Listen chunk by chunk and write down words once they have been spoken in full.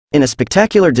In a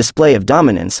spectacular display of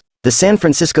dominance, the San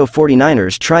Francisco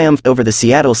 49ers triumphed over the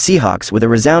Seattle Seahawks with a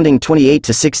resounding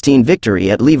 28-16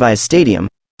 victory at Levi's Stadium,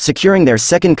 securing their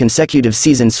second consecutive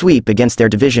season sweep against their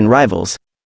division rivals.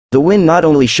 The win not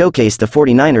only showcased the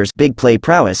 49ers' big play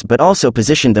prowess but also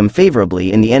positioned them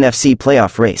favorably in the NFC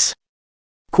playoff race.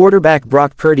 Quarterback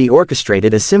Brock Purdy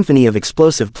orchestrated a symphony of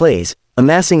explosive plays,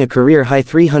 amassing a career-high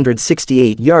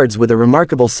 368 yards with a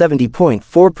remarkable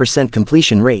 70.4%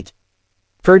 completion rate.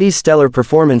 Purdy's stellar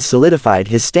performance solidified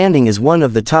his standing as one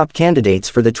of the top candidates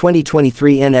for the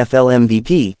 2023 NFL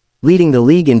MVP, leading the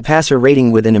league in passer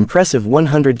rating with an impressive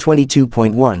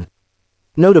 122.1.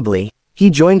 Notably,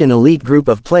 he joined an elite group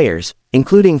of players,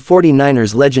 including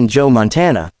 49ers legend Joe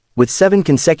Montana, with 7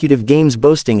 consecutive games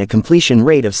boasting a completion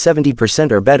rate of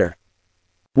 70% or better.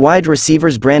 Wide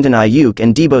receivers Brandon Ayuk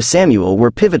and Deebo Samuel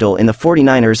were pivotal in the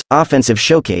 49ers' offensive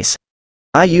showcase.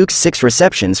 Ayuk's 6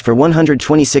 receptions for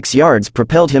 126 yards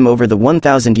propelled him over the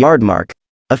 1,000-yard mark,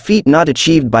 a feat not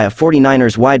achieved by a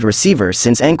 49ers wide receiver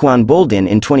since Anquan Boldin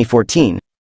in 2014.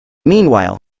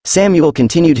 Meanwhile, Samuel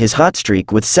continued his hot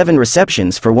streak with 7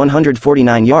 receptions for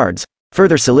 149 yards,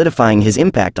 further solidifying his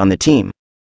impact on the team.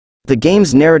 The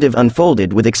game's narrative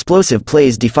unfolded with explosive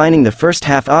plays defining the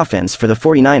first-half offense for the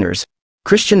 49ers.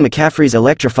 Christian McCaffrey's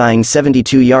electrifying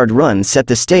 72-yard run set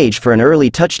the stage for an early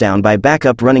touchdown by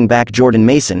backup running back Jordan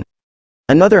Mason.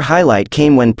 Another highlight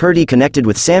came when Purdy connected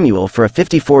with Samuel for a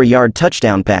 54-yard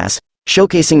touchdown pass,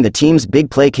 showcasing the team's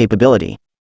big play capability.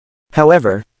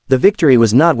 However, the victory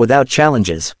was not without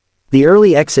challenges. The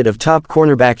early exit of top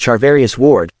cornerback Charvarius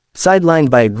Ward,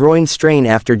 sidelined by a groin strain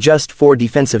after just 4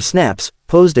 defensive snaps,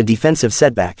 posed a defensive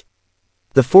setback.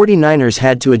 The 49ers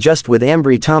had to adjust with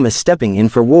Ambry Thomas stepping in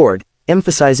for Ward,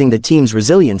 emphasizing the team's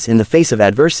resilience in the face of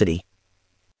adversity.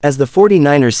 As the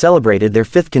 49ers celebrated their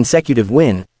 5th consecutive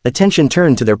win, attention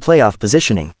turned to their playoff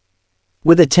positioning.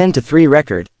 With a 10-3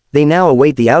 record, they now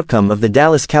await the outcome of the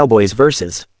Dallas Cowboys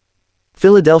vs.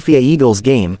 Philadelphia Eagles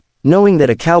game, knowing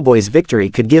that a Cowboys victory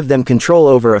could give them control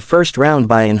over a first-round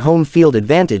bye and home field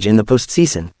advantage in the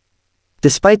postseason.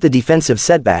 Despite the defensive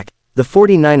setback, the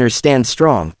 49ers stand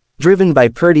strong, driven by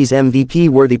Purdy's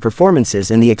MVP-worthy performances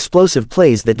and the explosive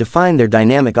plays that define their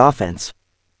dynamic offense.